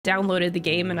Downloaded the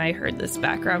game and I heard this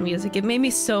background music. It made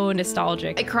me so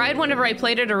nostalgic. I cried whenever I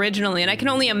played it originally, and I can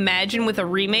only imagine with a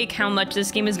remake how much this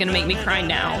game is gonna make me cry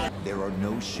now. There are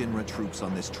no Shinra troops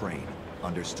on this train.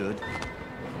 Understood?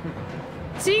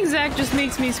 Seeing Zack just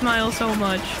makes me smile so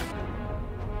much.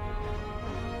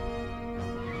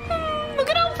 Look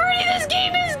at how pretty this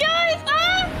game is, guys!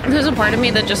 Ah! There's a part of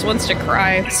me that just wants to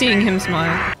cry seeing him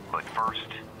smile. But first,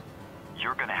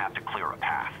 you're gonna have to clear a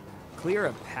path. Clear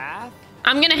a path?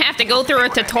 I'm gonna have to go through a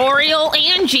tutorial,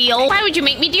 Angel. Why would you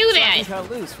make me do that? Cut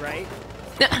loose, right?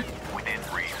 Within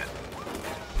reason.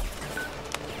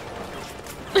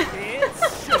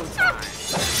 It's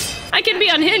showtime. I can be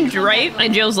unhinged, right?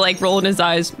 And Joe's like rolling his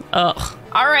eyes. Ugh.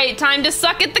 All right, time to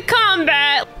suck at the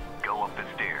combat. Go up the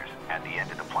stairs at the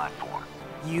end of the platform.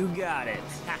 You got it.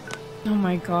 Oh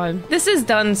my god. This is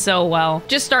done so well.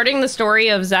 Just starting the story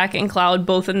of Zack and Cloud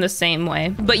both in the same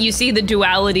way. But you see the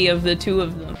duality of the two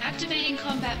of them. Activating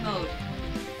combat mode.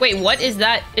 Wait, what is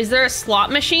that? Is there a slot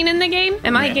machine in the game?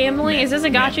 Am I gambling? Is this a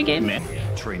gacha game?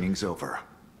 Training's over.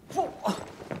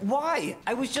 Why?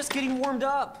 I was just getting warmed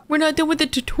up. We're not done with the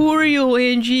tutorial,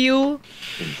 Angel.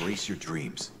 Embrace your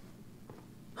dreams.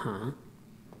 Huh?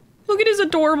 Look at his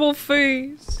adorable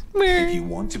face. If you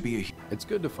want to be a It's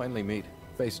good to finally meet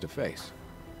face to face.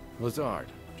 Lazard,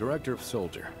 Director of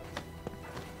Soldier.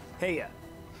 Hey,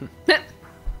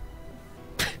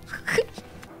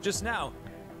 just now,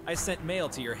 I sent mail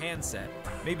to your handset.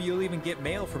 Maybe you'll even get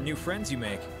mail from new friends you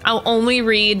make. I'll only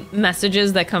read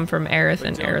messages that come from Aerith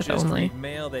and Don't Aerith just only. read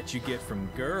mail that you get from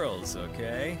girls,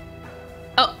 okay?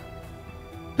 Oh.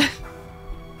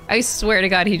 I swear to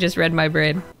God, he just read my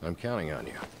brain. I'm counting on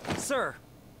you. Sir.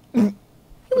 He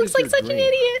looks like your such an dream?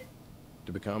 idiot.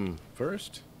 To become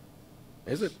first?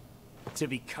 Is it? To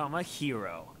become a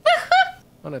hero.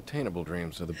 Unattainable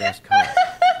dreams are the best kind.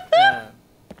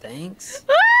 Thanks.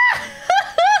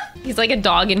 He's like a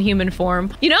dog in human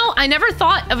form. You know, I never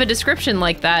thought of a description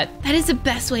like that. That is the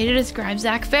best way to describe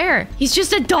Zack Fair. He's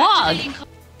just a dog.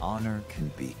 honor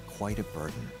can be quite a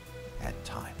burden at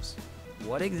times.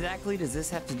 What exactly does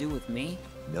this have to do with me?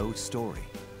 No story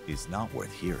is not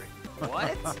worth hearing.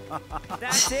 What?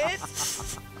 That's it?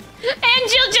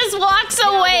 Angel just walks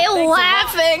away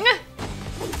laughing.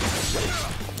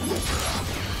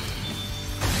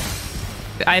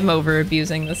 I'm over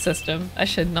abusing the system. I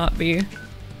should not be.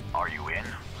 Are you in?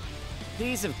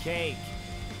 Piece of cake.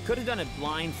 Could have done it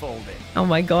blindfolded. Oh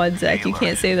my god, Zack, you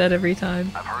can't say that every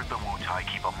time. I've heard the Wu-Tai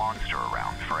keep a monster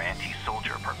around for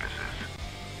anti-soldier purposes.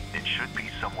 It should be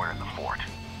somewhere in the fort.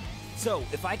 So,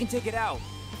 if I can take it out,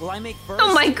 will I make first?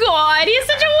 Oh my god, he's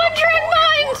such a one-trick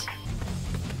mind!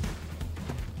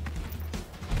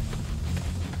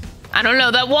 I don't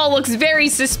know, that wall looks very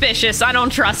suspicious. I don't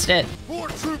trust it. More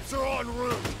troops are en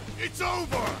route. It's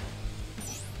over.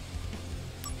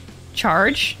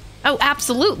 Charge? Oh,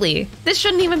 absolutely. This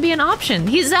shouldn't even be an option.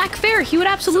 He's Zack Fair. He would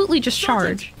absolutely just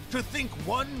charge. To think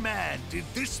one man did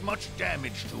this much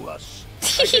damage to us.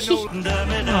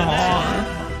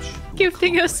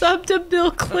 Gifting a sub to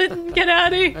Bill Clinton. Get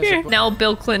out of here. Now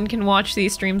Bill Clinton can watch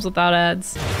these streams without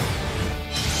ads.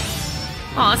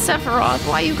 Aw, Sephiroth,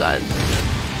 why you got...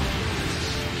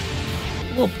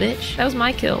 Little bitch. That was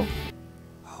my kill.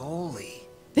 Holy.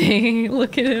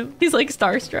 Look at him. He's like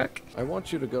starstruck. I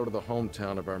want you to go to the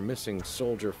hometown of our missing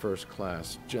soldier first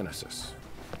class, Genesis.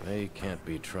 They can't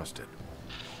be trusted.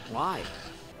 Why?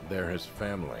 They're his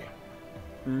family.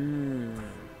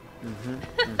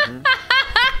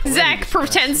 Zack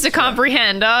pretends to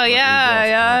comprehend. Oh, yeah,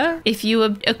 yeah. If you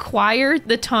acquire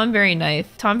the Tomberry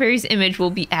knife, Tomberry's image will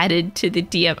be added to the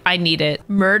DM. I need it.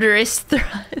 Murderous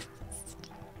thrust.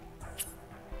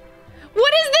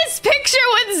 What is this picture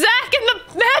with Zack in the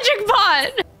magic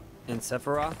pot? And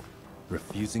Sephiroth?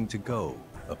 Refusing to go,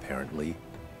 apparently.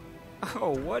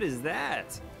 Oh, what is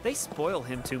that? They spoil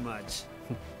him too much.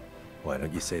 Why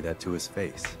don't you say that to his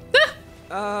face?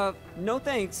 No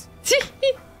thanks.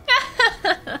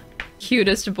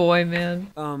 Cutest boy,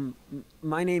 man.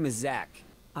 My name is Zack.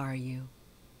 Are you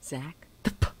Zack?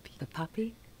 The puppy. The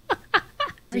puppy?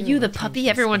 Are you the puppy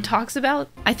everyone talks about?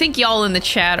 I think y'all in the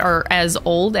chat are as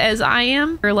old as I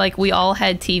am. Or like we all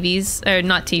had TVs, or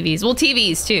not TVs, well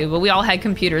TVs too, but we all had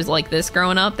computers like this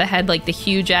growing up that had like the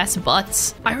huge ass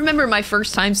butts. I remember my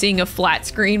first time seeing a flat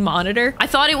screen monitor. I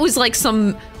thought it was like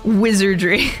some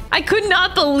wizardry. I could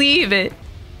not believe it.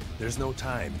 There's no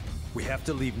time. We have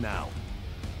to leave now.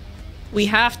 We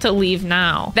have to leave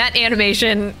now. That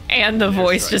animation and the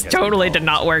voice just totally did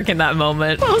not work in that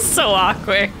moment. It was so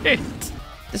awkward.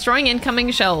 Destroying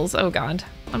incoming shells. Oh god,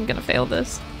 I'm gonna fail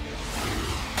this.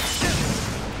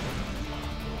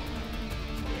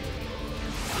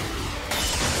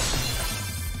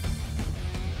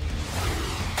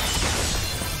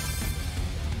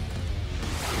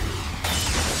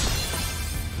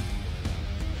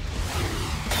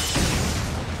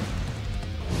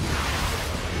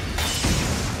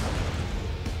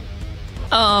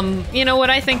 You know what?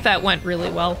 I think that went really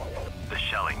well. The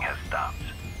shelling has stopped.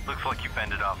 Looks like you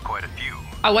fended off quite a few.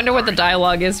 I wonder what the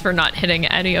dialogue is for not hitting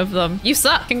any of them. You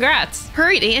suck, congrats.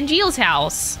 Hurry to Angeal's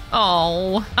house.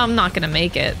 Oh, I'm not gonna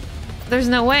make it. There's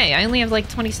no way, I only have like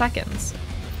 20 seconds.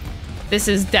 This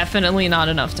is definitely not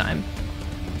enough time.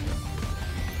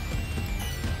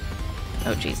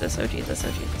 Oh Jesus, oh Jesus,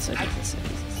 oh Jesus, oh Jesus, oh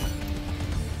Jesus.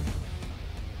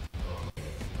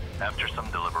 After some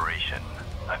deliberation,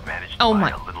 I've managed to Oh buy my.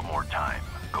 a little more time.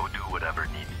 Go do whatever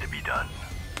needs to be done.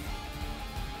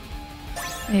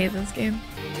 I hate this game.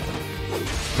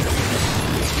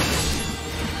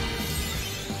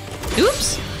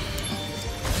 Oops!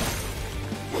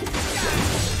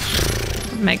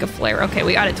 Mega Flare. Okay,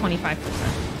 we got it 25%.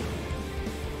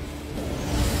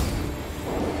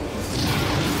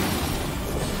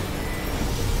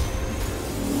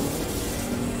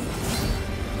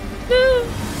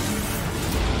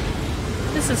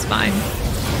 This is fine.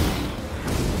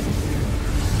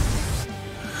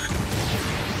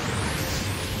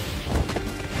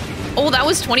 Oh, that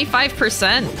was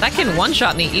 25%. That can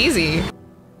one-shot me easy.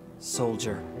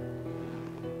 Soldier.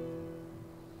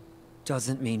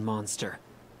 Doesn't mean monster.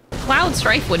 Cloud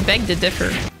Strife would beg to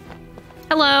differ.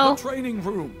 Hello. The training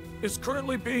room is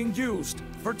currently being used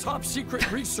for top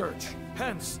secret research.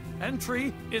 Hence,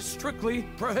 entry is strictly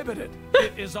prohibited.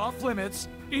 It is off limits,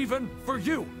 even for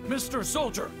you, Mr.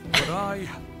 Soldier. But I,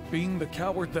 being the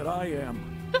coward that I am,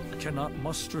 cannot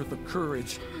muster the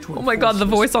courage to Oh my god, the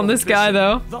voice on this guy,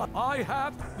 though. I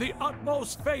have the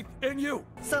utmost faith in you.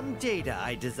 Some data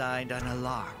I designed on a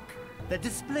lark that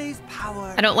displays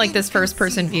power. I don't like this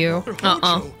first-person view.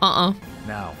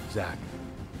 Now, Zach.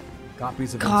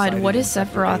 Copies of God, Inside what and is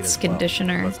separate Sephiroth's as well.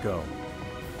 conditioner? Let's go.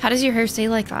 How does your hair stay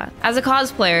like that? As a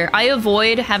cosplayer, I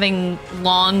avoid having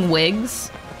long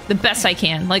wigs the best I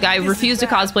can. Like, I refuse to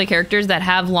cosplay characters that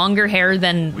have longer hair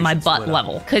than my butt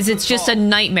level, because it's just a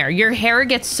nightmare. Your hair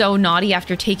gets so knotty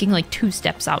after taking like 2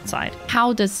 steps outside.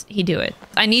 How does he do it?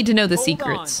 I need to know the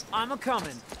secrets. I'm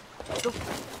a-coming.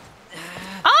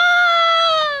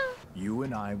 Ah! You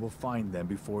and I will find them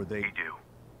before they do.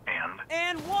 And?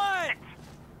 And what?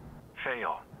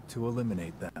 Fail. to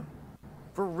eliminate them.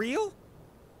 For real?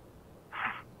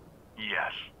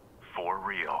 Yes, for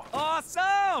real.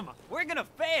 Awesome! We're gonna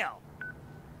fail!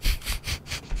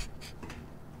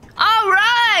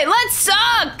 Alright, let's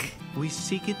suck! We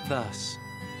seek it thus.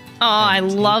 Oh, I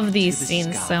love these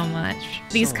scenes so much.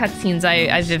 These cutscenes,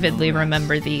 I vividly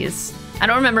remember these. I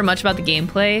don't remember much about the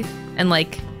gameplay and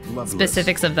like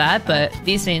specifics of that, but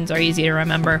these scenes are easy to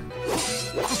remember.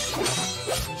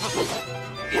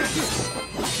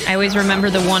 I always remember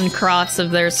the one cross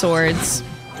of their swords.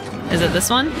 Is it this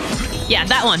one? Yeah,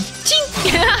 that one.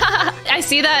 I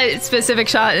see that specific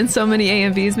shot in so many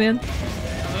AMVs, man.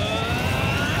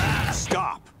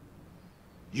 Stop!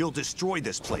 You'll destroy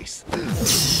this place.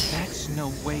 That's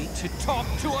no way to talk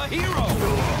to a hero!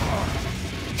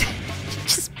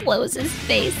 Just blows his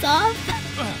face off.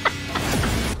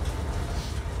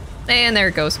 And there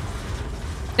it goes.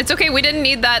 It's okay, we didn't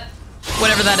need that.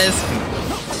 Whatever that is.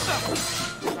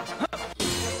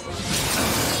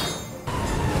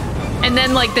 And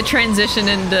then like the transition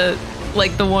into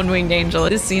like the one-winged angel.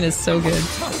 This scene is so good.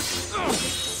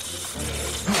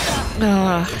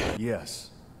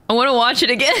 Yes. I want to watch it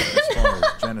again.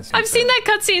 I've seen that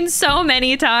cutscene so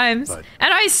many times, and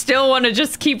I still want to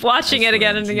just keep watching it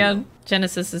again and again.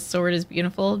 Genesis's sword is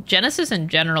beautiful. Genesis in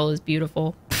general is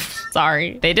beautiful.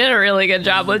 Sorry. They did a really good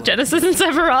job with Genesis and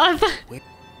Sephiroth.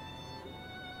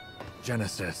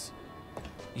 Genesis.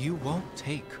 You won't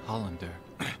take Hollander.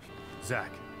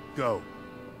 Zach, go.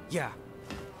 Yeah.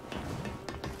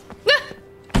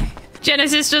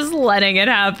 Genesis just letting it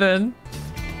happen.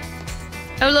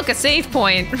 Oh, look, a save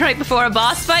point right before a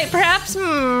boss fight, perhaps?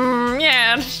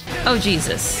 Yeah. Oh,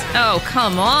 Jesus. Oh,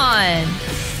 come on.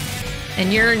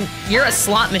 And you're a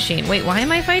slot machine. Wait, why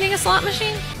am I fighting a slot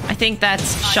machine? I think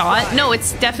that's shot. No,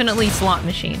 it's definitely slot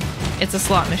machine. It's a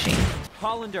slot machine.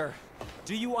 Hollander,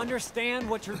 do you understand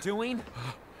what you're doing?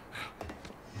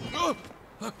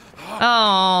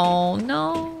 Oh,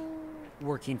 no.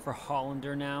 Working for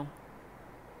Hollander now?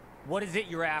 What is it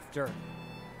you're after?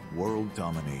 World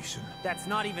domination. That's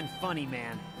not even funny,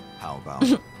 man. How about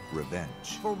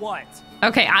revenge? For what?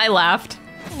 Okay, I laughed.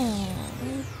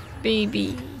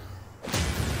 Baby.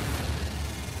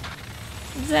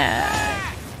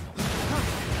 Zach.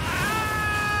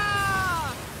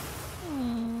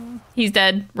 He's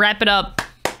dead. Wrap it up.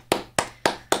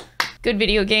 Good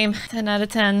video game. 10 out of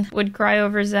 10. Would cry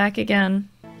over Zach again.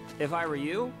 If I were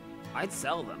you, I'd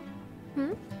sell them.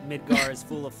 Midgar is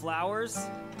full of flowers.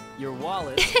 Your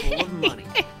wallet's full of money.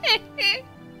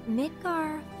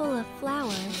 Midgar full of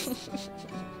flowers.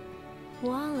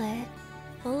 Wallet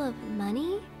full of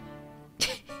money?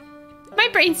 My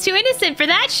brain's too innocent for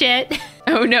that shit.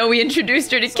 Oh no, we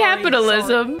introduced her to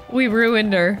capitalism. We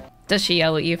ruined her. Does she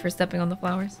yell at you for stepping on the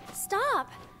flowers? Stop!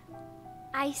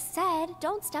 I said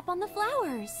don't step on the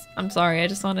flowers. I'm sorry, I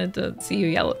just wanted to see you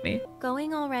yell at me.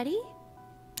 Going already?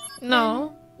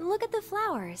 No. Then look at the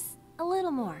flowers. A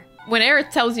little more. When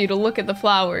Aerith tells you to look at the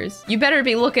flowers, you better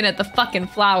be looking at the fucking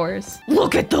flowers.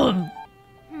 Look at them!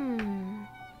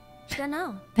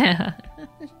 Dunno.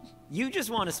 You just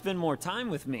want to spend more time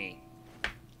with me.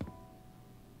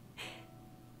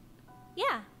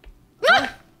 Yeah.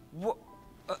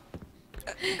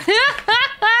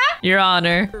 Your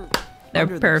Honor. They're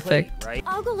perfect. Plate, right?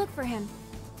 I'll go look for him.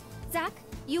 Zach,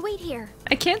 you wait here.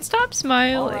 I can't stop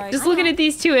smiling. Right. Just looking at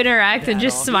these two interact and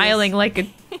just obvious. smiling like an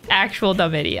actual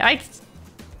dumb idiot.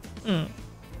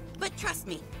 But trust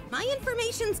me, my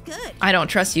information's good. I don't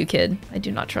trust you, kid. I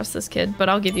do not trust this kid, but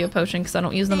I'll give you a potion because I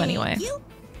don't use them anyway. You?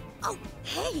 Oh,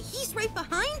 hey, he's right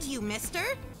behind you, mister.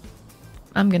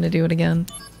 I'm gonna do it again.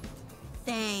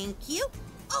 Thank you.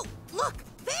 Oh, look,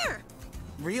 there.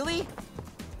 Really?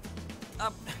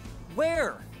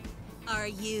 Where? Are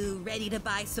you ready to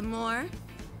buy some more?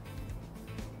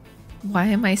 Why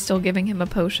am I still giving him a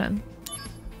potion?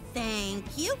 Thank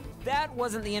you. That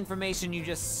wasn't the information you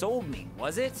just sold me,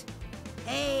 was it?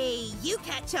 Hey, you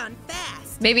catch on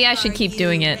fast. Maybe I should Are keep you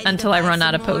doing it ready to until I buy run some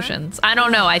out of more? potions. I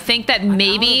don't know. I think that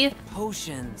maybe... I'm out of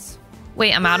potions.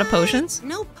 Wait, I'm out of potions?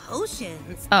 No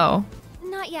potions. Oh.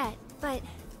 Not yet, but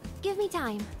give me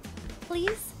time.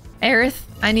 Please? Aerith,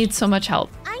 I need so much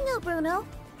help. I know, Bruno.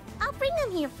 I'll bring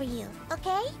them here for you,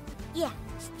 okay? Yeah,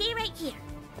 stay right here.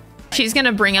 She's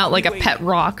gonna bring out like a pet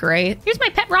rock, right? Here's my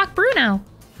pet rock, Bruno.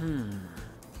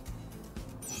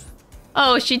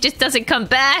 Oh, she just doesn't come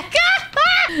back.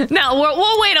 No,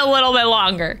 we'll wait a little bit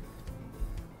longer.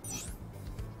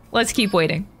 Let's keep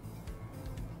waiting.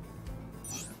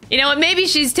 You know what? Maybe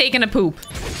she's taking a poop.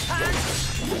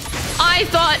 I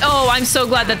thought, oh, I'm so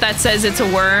glad that that says it's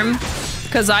a worm.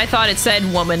 Because I thought it said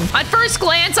woman. At first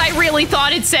glance, I really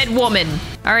thought it said woman.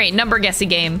 All right, number guessing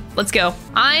game. Let's go.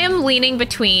 I am leaning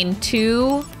between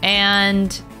 2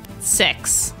 and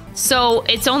 6. So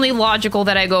it's only logical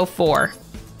that I go 4.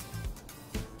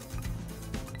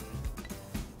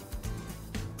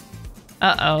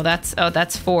 Uh-oh,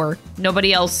 that's 4.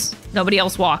 Nobody else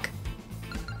walk.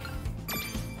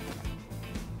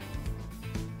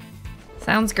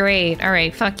 Sounds great. All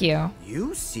right, fuck you.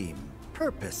 You seem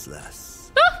purposeless.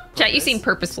 Chat, you seem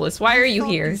purposeless. Why are you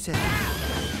here?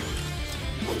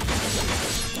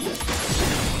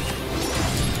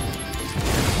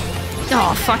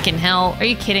 Oh, fucking hell. Are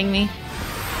you kidding me?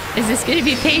 Is this gonna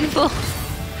be painful?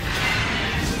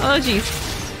 Oh, jeez.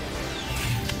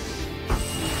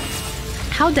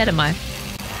 How dead am I?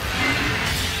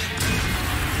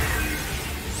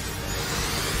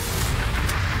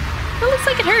 That looks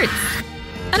like it hurts.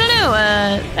 I don't know,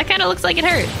 that kind of looks like it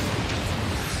hurt.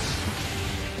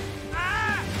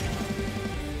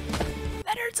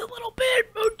 That hurts a little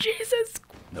bit. Oh, Jesus.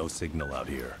 No signal out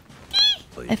here.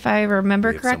 If I remember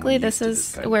We have correctly, someone this used to is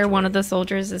this kind of where one terrain. of the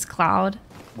soldiers is Cloud.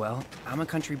 Well, I'm a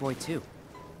country boy too.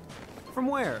 From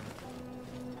where?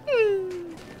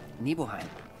 Nibelheim.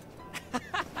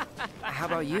 How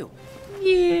about you?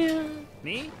 Yeah.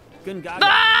 Me? Gungaga.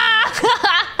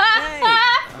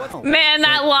 Man,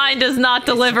 that line does not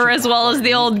deliver as well as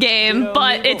the old game,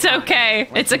 but it's okay.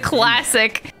 It's a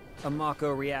classic. A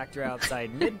Mako reactor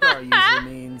outside Midgar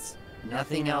usually means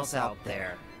Nothing else out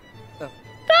there.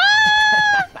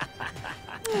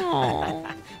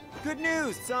 Good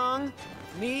news, Song.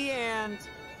 Me and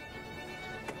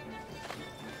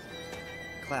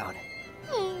Cloud.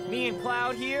 Me and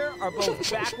Cloud here are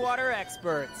both backwater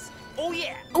experts. Oh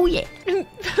yeah. Oh yeah.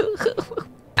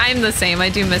 I'm the same. I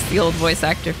do miss the old voice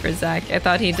actor for Zach. I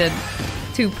thought he did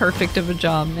too perfect of a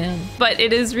job, man. But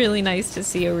it is really nice to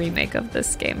see a remake of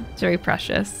this game. It's very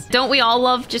precious. Don't we all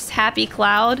love just happy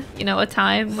Cloud? You know, a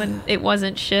time when it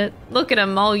wasn't shit. Look at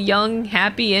him, all young,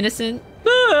 happy, innocent.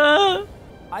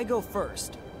 I go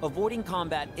first, avoiding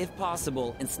combat if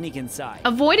possible and sneak inside.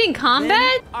 Avoiding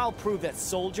combat? Then I'll prove that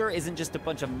Soldier isn't just a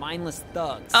bunch of mindless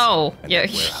thugs. Oh, yeah,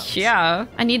 yeah.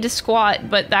 I need to squat,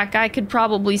 but that guy could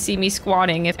probably see me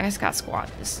squatting if I just got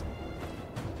squats.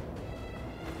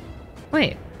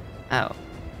 Wait. Oh.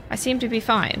 I seem to be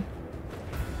fine.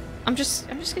 I'm just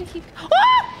gonna keep...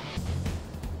 Ah!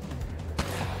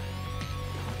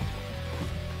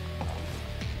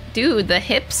 Dude, the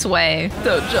hip sway.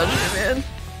 Don't judge me, man.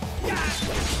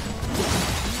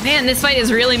 Man, this fight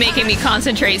is really making me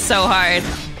concentrate so hard.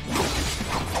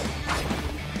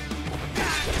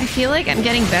 feel like I'm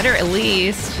getting better at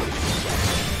least.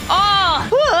 Oh!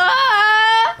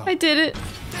 Ah! I did it.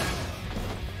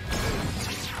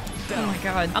 Oh my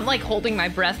god. I'm like holding my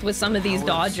breath with some of these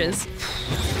dodges.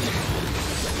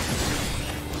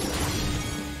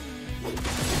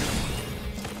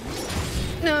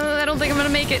 No, I don't think I'm gonna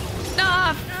make it.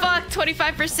 Ah, fuck,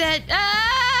 25%.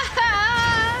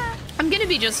 Ah! I'm gonna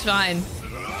be just fine.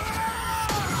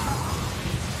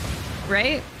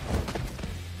 Right?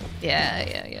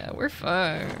 Yeah, we're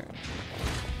fine.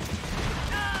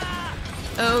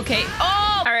 Okay.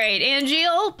 Oh! Alright,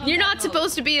 Angeal, you're not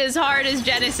supposed to be as hard as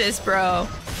Genesis, bro.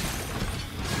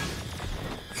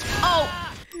 Oh!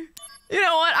 You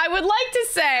know what? I would like to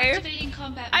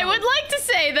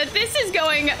say that this is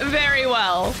going very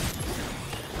well.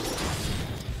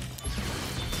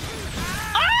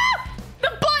 Ah!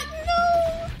 The button!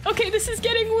 No! Okay, this is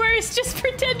getting worse. Just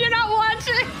pretend you're not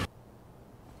watching.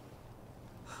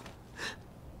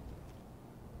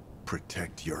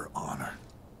 Protect your honor.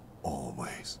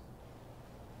 Always.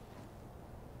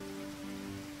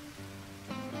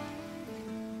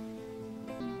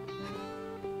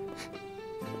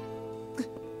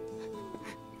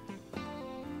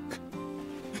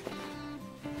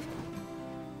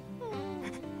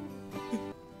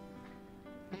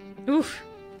 Oof.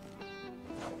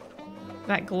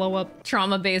 That glow up,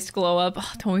 trauma-based glow up.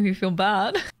 Oh, don't make me feel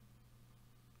bad.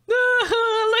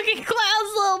 Look at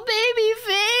Cloud's little baby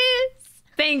face.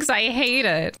 Thanks, I hate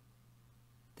it.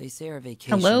 They say our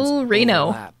vacations Hello, Reno.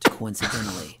 overlapped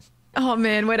coincidentally. Oh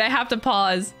man, wait, I have to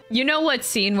pause. You know what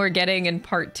scene we're getting in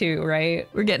part 2, right?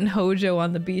 We're getting Hojo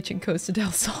on the beach in Costa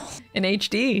del Sol in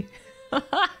HD. Heads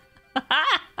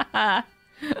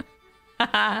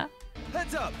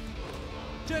up!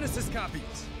 Genesis copies.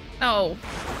 Oh,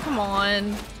 come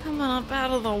on. Come on up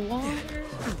out of the water.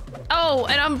 Oh,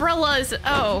 and umbrellas.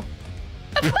 Oh.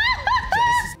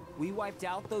 We wiped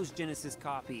out those Genesis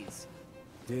copies.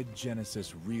 Did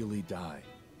Genesis really die?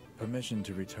 Permission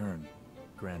to return.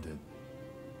 Granted.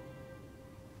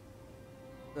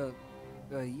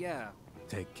 Yeah.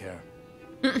 Take care.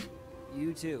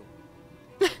 You too.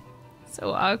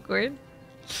 So awkward.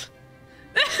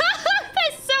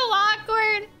 That's so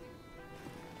awkward.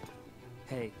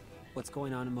 Hey, what's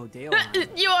going on in Modeo?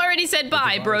 You already said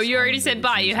bye, bro. You already said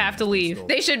bye. You have to leave.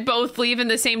 They should both leave in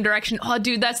the same direction. Oh,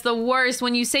 dude, that's the worst.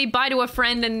 When you say bye to a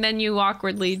friend and then you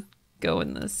awkwardly go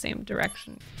in the same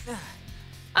direction.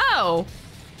 Oh.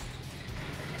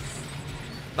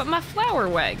 But my flower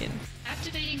wagon.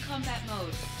 Activating combat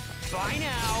mode. Bye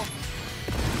now.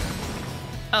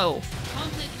 Oh.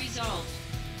 Conflict resolved.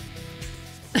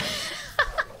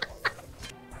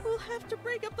 We'll have to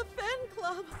break up the fan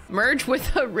club. Merge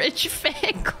with a rich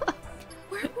fan club.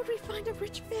 Where would we find a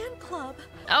rich fan club?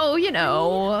 Oh, you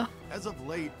know. As of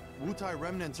late, Wutai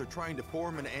remnants are trying to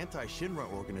form an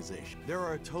anti-Shinra organization. There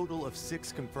are a total of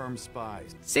 6 confirmed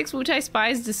spies. 6 Wutai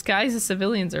spies disguised as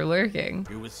civilians are lurking.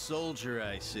 You're with Soldier,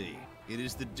 I see. It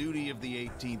is the duty of the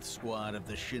 18th Squad of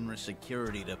the Shinra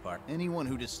Security Department. Anyone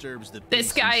who disturbs the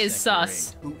This peace guy in is Sector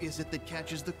sus. 8. Who is it that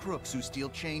catches the crooks who steal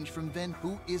change from Ven?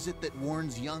 Who is it that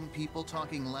warns young people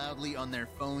talking loudly on their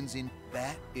phones in?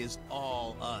 That is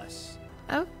all us.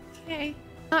 Okay.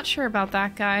 Not sure about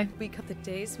that guy. We cut the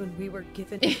days when we were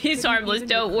given. He's harmless,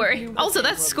 don't worry. Also,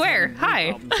 that's Square.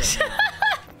 Hi.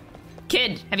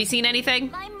 Kid, have you seen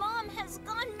anything? My mom has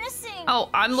gone missing. Oh,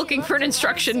 I'm looking for an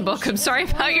instruction book. I'm sorry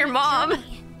about your mom. I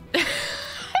feel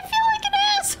like an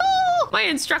asshole. My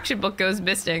instruction book goes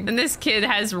missing. And this kid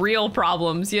has real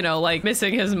problems, you know, like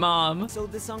missing his mom. So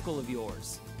this uncle of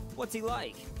yours, what's he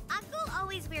like? Uncle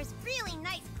always wears really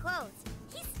nice clothes.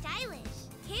 He's stylish.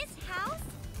 His house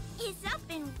is up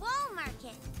in Wall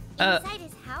Market. Inside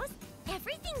his house,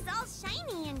 everything's all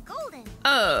shiny and golden. He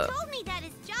told me that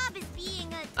his job is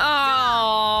being a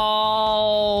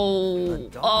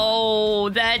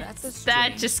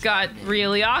that just got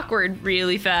really awkward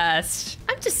really fast.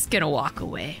 I'm just gonna walk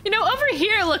away. You know, over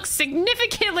here looks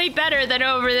significantly better than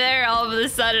over there all of a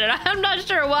sudden. I'm not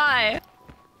sure why.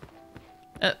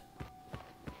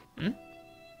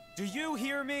 Do you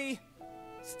hear me?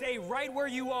 Stay right where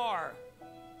you are.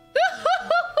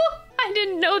 I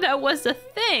didn't know that was a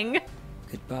thing.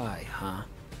 Goodbye, huh?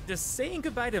 Does saying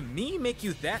goodbye to me make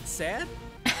you that sad?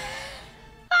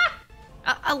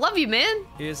 I love you, man.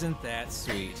 Isn't that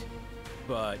sweet?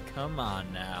 But come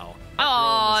on now.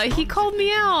 Aw, he called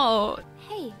me out.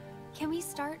 Hey, can we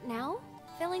start now?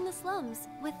 Filling the slums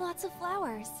with lots of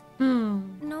flowers.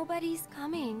 Nobody's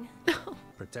coming.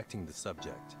 Protecting the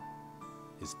subject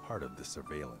is part of the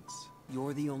surveillance.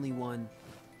 You're the only one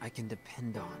I can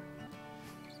depend on.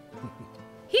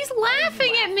 He's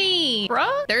laughing at me,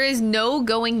 bruh. There is no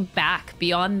going back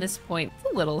beyond this point.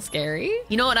 It's a little scary.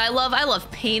 You know what I love? I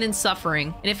love pain and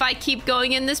suffering. And if I keep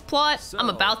going in this plot, I'm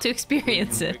about to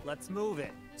experience it. Let's move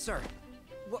it. Sir.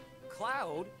 What?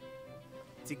 Cloud?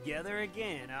 Together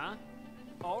again, huh?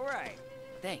 All right.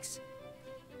 Thanks.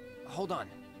 Hold on.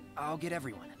 I'll get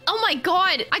everyone. Oh my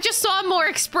god! I just saw more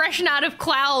expression out of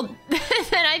Cloud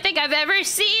than I think I've ever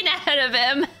seen out of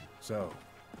him. So,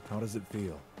 how does it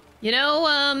feel? You know,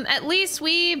 at least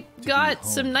we got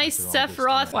some nice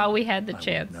Sephiroth while we had the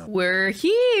chance. We're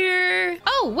here!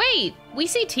 Oh, wait! We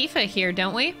see Tifa here,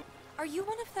 don't we? Are you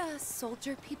one of the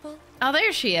soldier people? Oh,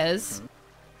 there she is.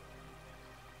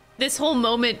 This whole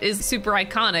moment is super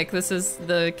iconic. This is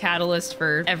the catalyst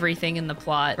for everything in the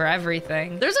plot, for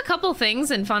everything. There's a couple things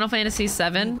in Final Fantasy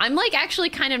VII. I'm like actually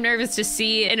kind of nervous to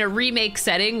see in a remake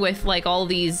setting with like all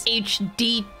these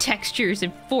HD textures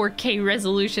and 4K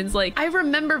resolutions. Like I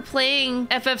remember playing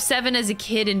FF7 as a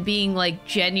kid and being like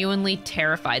genuinely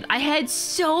terrified. I had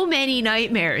so many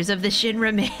nightmares of the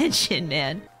Shinra mansion,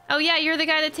 man. Oh yeah, you're the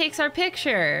guy that takes our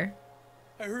picture.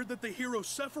 I heard that the hero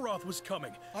Sephiroth was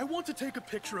coming. I want to take a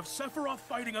picture of Sephiroth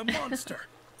fighting a monster.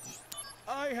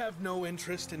 I have no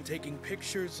interest in taking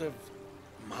pictures of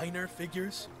minor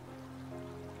figures.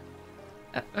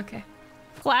 Okay.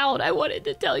 Cloud, I wanted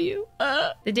to tell you.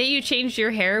 The day you changed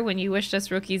your hair when you wished us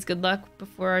rookies good luck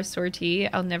before our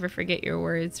sortie, I'll never forget your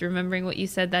words. Remembering what you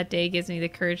said that day gives me the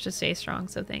courage to stay strong,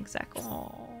 so thanks, Zach.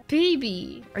 Aww.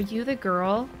 Baby, are you the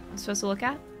girl I'm supposed to look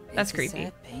at? That's creepy.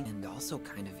 Sad pain and also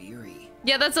kind of eerie.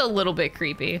 Yeah, that's a little bit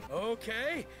creepy.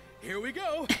 Okay, here we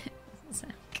go.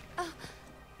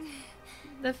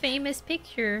 The famous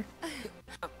picture.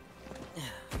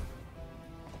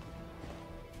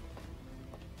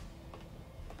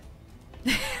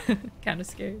 Kind of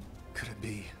scared. Could it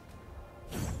be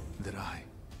that I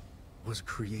was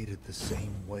created the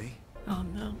same way? Oh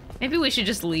no. Maybe we should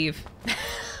just leave.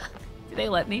 Do they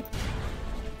let me?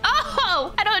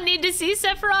 Oh! I don't need to see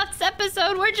Sephiroth's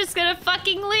episode. We're just gonna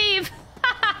fucking leave.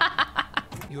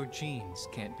 Your genes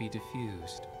can't be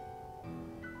diffused.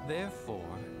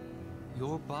 Therefore,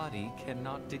 your body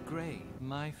cannot degrade,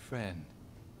 my friend.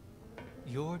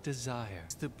 Your desire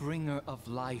is the bringer of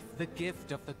life, the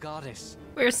gift of the goddess.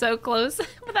 We're so close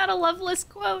without a Loveless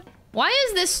quote. Why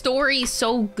is this story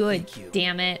so good?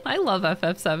 Damn it. I love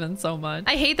FF7 so much.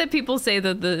 I hate that people say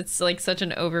that it's like such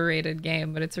an overrated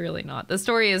game, but it's really not. The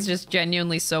story is just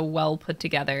genuinely so well put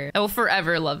together. I will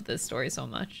forever love this story so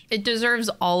much. It deserves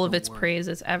all of its praise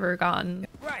it's ever gotten.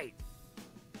 Right.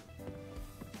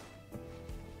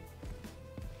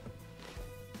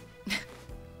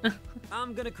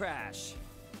 I'm gonna crash.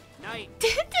 Night.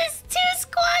 There's 2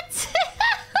 squats.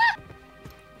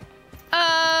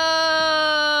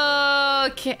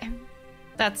 Okay.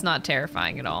 That's not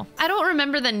terrifying at all. I don't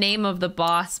remember the name of the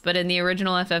boss, but in the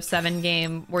original FF7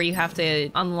 game where you have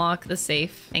to unlock the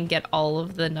safe and get all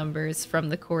of the numbers from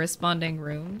the corresponding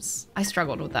rooms, I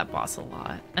struggled with that boss a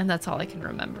lot. And that's all I can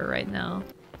remember right now.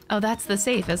 Oh, that's the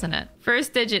safe, isn't it?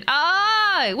 First digit.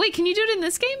 Ah, wait, can you do it in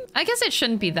this game? I guess it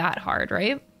shouldn't be that hard,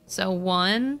 right? So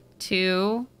 1,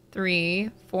 2, 3,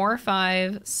 4,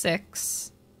 5,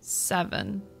 6,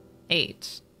 7,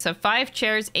 8. So 5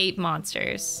 chairs, 8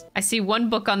 monsters. I see 1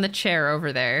 book on the chair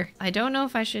over there. I don't know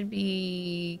if I should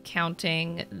be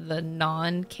counting the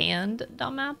non-canned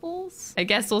dumb apples. I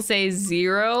guess we'll say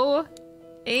 0,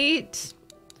 8,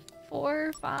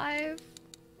 4, 5.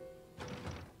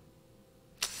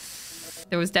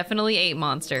 There was definitely 8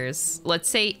 monsters. Let's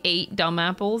say 8 dumb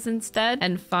apples instead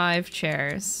and 5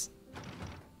 chairs.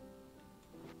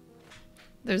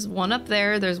 There's 1 up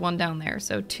there, there's 1 down there.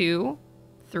 So 2,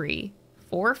 3,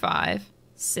 4, 5,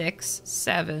 6,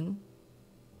 7,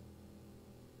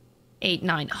 8,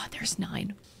 9. Oh, there's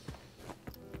 9.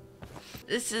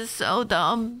 This is so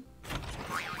dumb.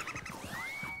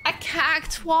 A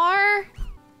cactuar?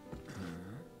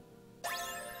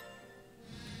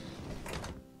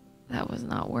 That was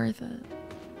not worth it.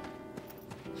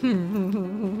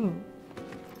 I'm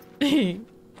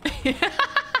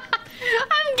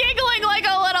giggling like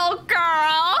a little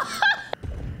girl.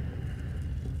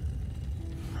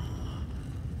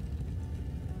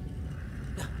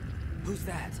 Who's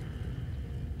that?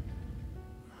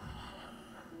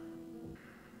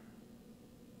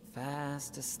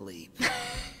 Fast asleep.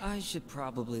 I should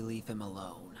probably leave him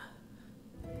alone.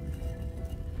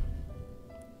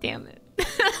 Damn it.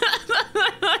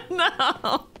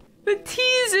 No. The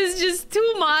tease is just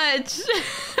too much.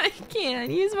 I can't.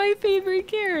 He's my favorite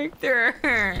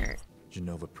character.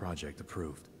 Genova project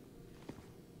approved.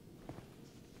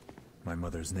 My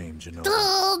mother's name, Genova.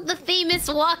 Oh, the famous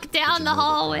walk down the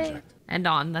hallway. Project. And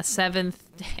on the 7th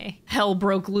day, hell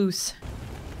broke loose.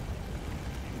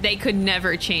 They could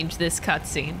never change this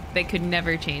cutscene. They could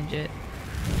never change it.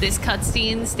 This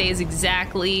cutscene stays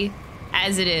exactly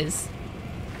as it is.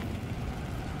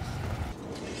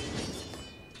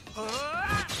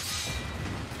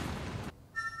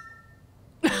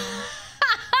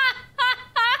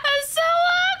 So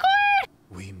awkward!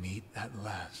 We meet at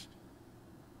last.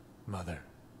 Mother.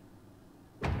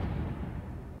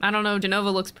 I don't know, Genova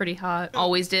looks pretty hot.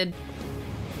 Always did.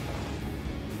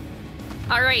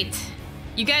 All right,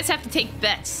 you guys have to take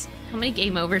bets. How many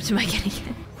game overs am I getting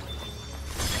in?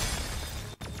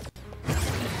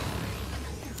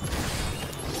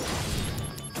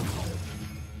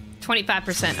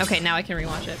 %. Okay, now I can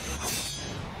rewatch it.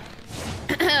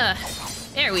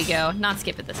 There we go. Not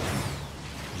skip it this time.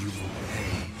 You will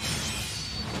pay.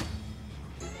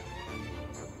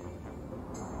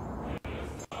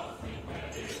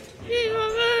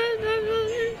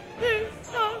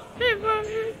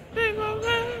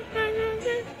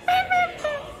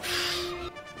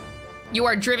 You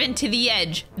are driven to the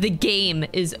edge. The game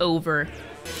is over.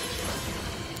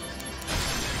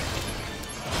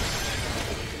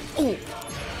 Oh.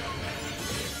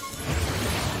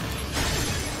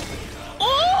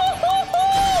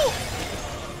 Oh!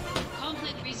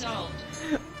 Conflict resolved.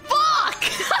 Fuck!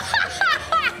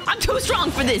 I'm too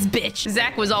strong for this, bitch.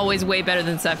 Zach was always way better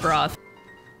than Sephiroth.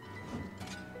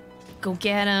 Go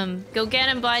get him. Go get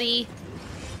him, buddy.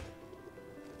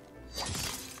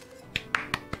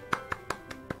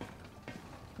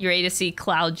 You ready to see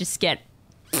Cloud just get...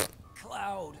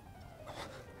 Cloud.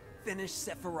 Finish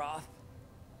Sephiroth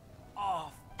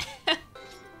off.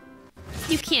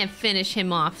 You can't finish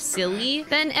him off, silly.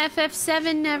 Then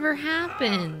FF7 never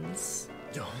happens.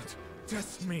 Don't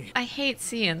test me. I hate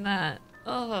seeing that.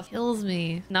 Oh, kills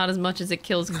me. Not as much as it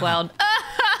kills Cloud.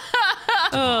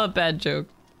 Oh, bad joke.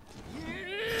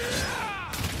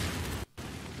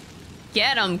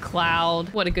 Get him,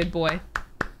 Cloud. What a good boy.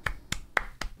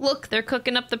 Look, they're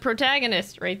cooking up the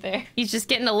protagonist right there. He's just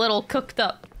getting a little cooked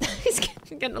up. He's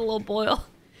getting a little boil.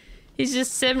 He's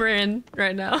just simmering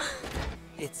right now.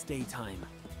 It's daytime,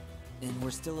 and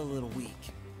we're still a little weak.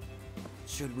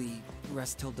 Should we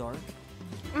rest till dark?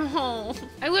 Oh,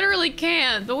 I literally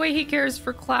can't. The way he cares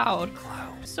for Cloud.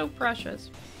 Cloud. So precious.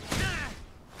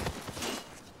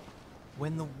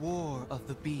 When the war of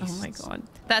the beasts. Oh my god.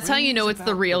 That's how you know it's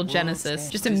the real Genesis.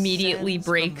 Just immediately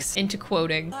breaks into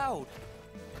quoting. Cloud,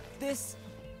 this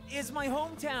is my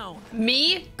hometown.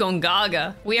 Me?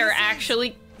 Gongaga. We are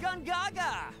actually...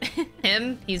 Gongaga!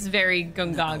 Him? He's very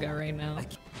Gongaga right now.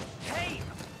 Hey!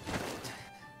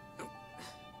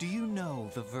 Do you know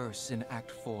the verse in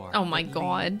Act 4? Oh my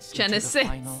god. Genesis.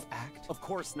 Of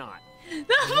course not.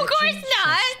 Of course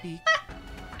not!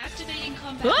 Activating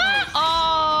combat mode.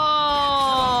 Oh!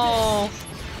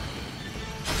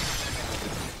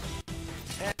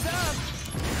 Heads up!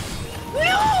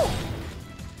 No!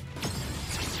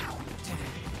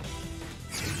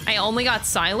 I only got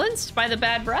silenced by the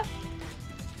bad breath?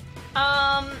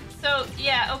 So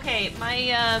yeah, okay,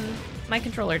 my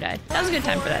controller died. That was a good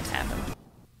time for that to happen.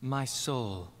 My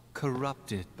soul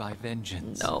corrupted by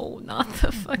vengeance. No, not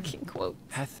the fucking quote.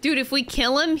 Dude, if we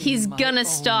kill him, he's gonna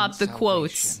stop the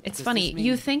quotes. It's funny,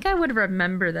 you think I would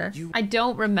remember this. I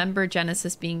don't remember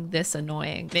Genesis being this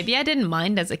annoying. Maybe I didn't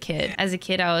mind as a kid. As a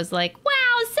kid, I was like, wow,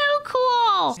 so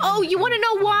cool. Oh, you wanna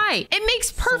know why? It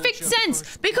makes perfect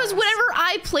sense because whenever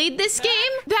I played this game,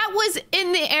 that was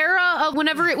in the era of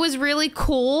whenever it was really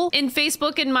cool in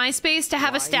Facebook and MySpace to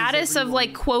have a status of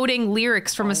like quoting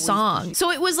lyrics from a song. So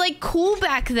it was like cool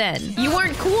back then. You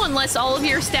weren't cool unless all of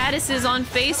your statuses on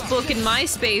Facebook and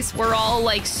MySpace were all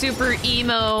like super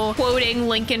emo, quoting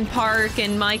Linkin Park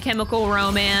and My Chemical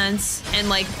Romance and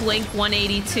like Blink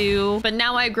 182. But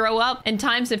now I grow up and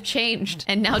times have changed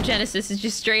and now Genesis is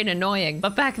just straight annoying.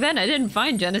 But back then I didn't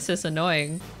find Genesis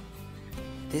annoying.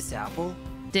 This apple?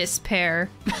 Despair.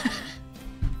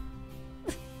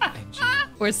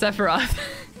 Where's Sephiroth?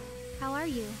 How are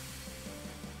you?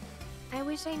 I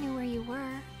wish I knew where you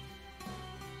were.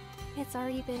 It's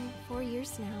already been 4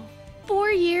 years now.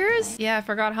 4 years? Yeah, I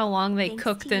forgot how long they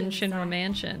cooked in Shinra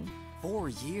Mansion. 4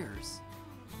 years?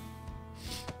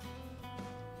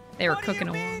 They were cooking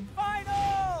a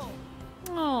while.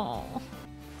 Oh.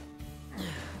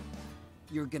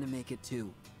 You're gonna make it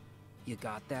too. You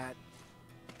got that?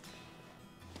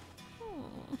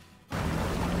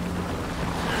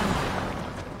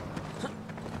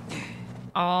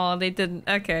 Oh, they didn't.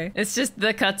 Okay. It's just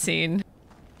the cutscene.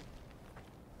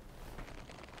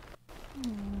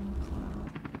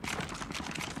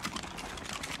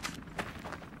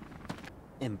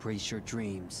 Embrace your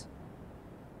dreams.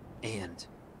 And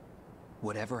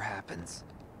whatever happens,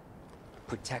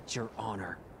 protect your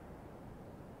honor.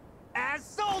 As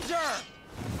soldier!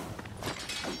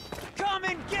 Come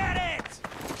and get it!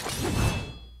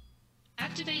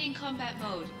 Activating combat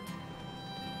mode.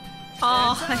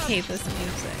 Oh, I hate this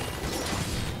music.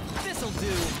 This'll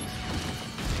do.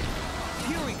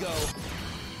 Here we go.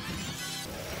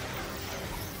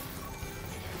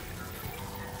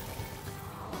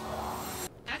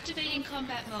 Activating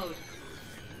combat mode.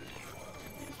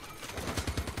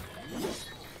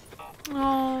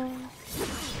 Oh.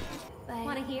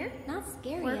 Wanna hear? Not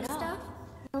scary at all. Stuff?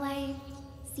 Will I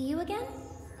see you again?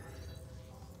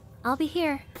 I'll be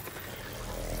here.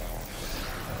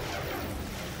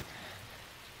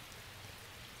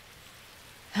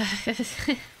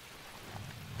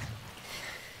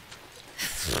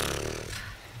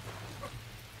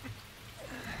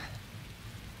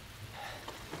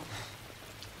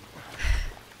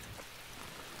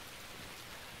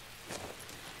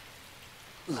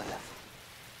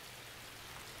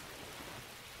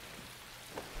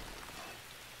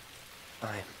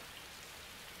 I'm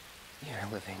your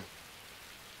living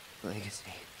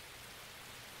legacy.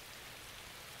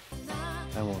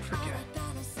 I won't forget.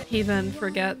 He then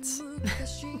forgets. Would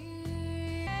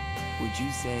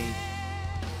you say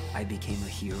I became a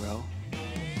hero?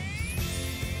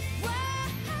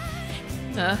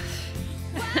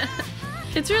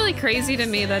 It's really crazy to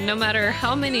me that no matter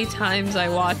how many times I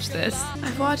watch this,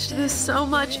 I've watched this so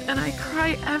much and I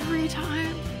cry every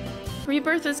time.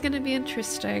 Rebirth is going to be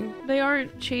interesting. They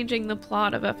aren't changing the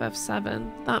plot of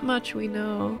FF7. That much we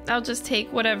know. I'll just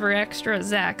take whatever extra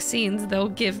Zack scenes they'll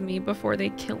give me before they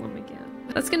kill him again.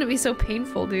 That's going to be so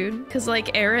painful, dude. Because,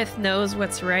 like, Aerith knows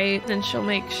what's right, and she'll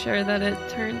make sure that it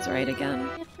turns right again.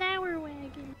 The flower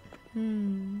wagon.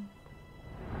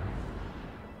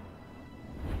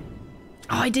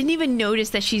 Oh, I didn't even notice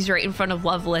that she's right in front of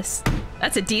Loveless.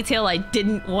 That's a detail I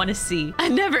didn't want to see. I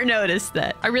never noticed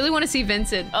that. I really want to see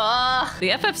Vincent. Ugh. The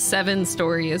FF7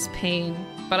 story is pain,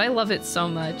 but I love it so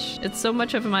much. It's so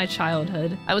much of my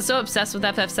childhood. I was so obsessed with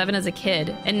FF7 as a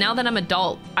kid, and now that I'm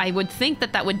adult, I would think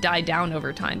that that would die down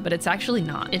over time, but it's actually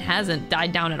not. It hasn't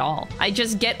died down at all. I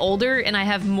just get older and I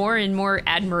have more and more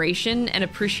admiration and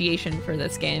appreciation for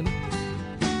this game.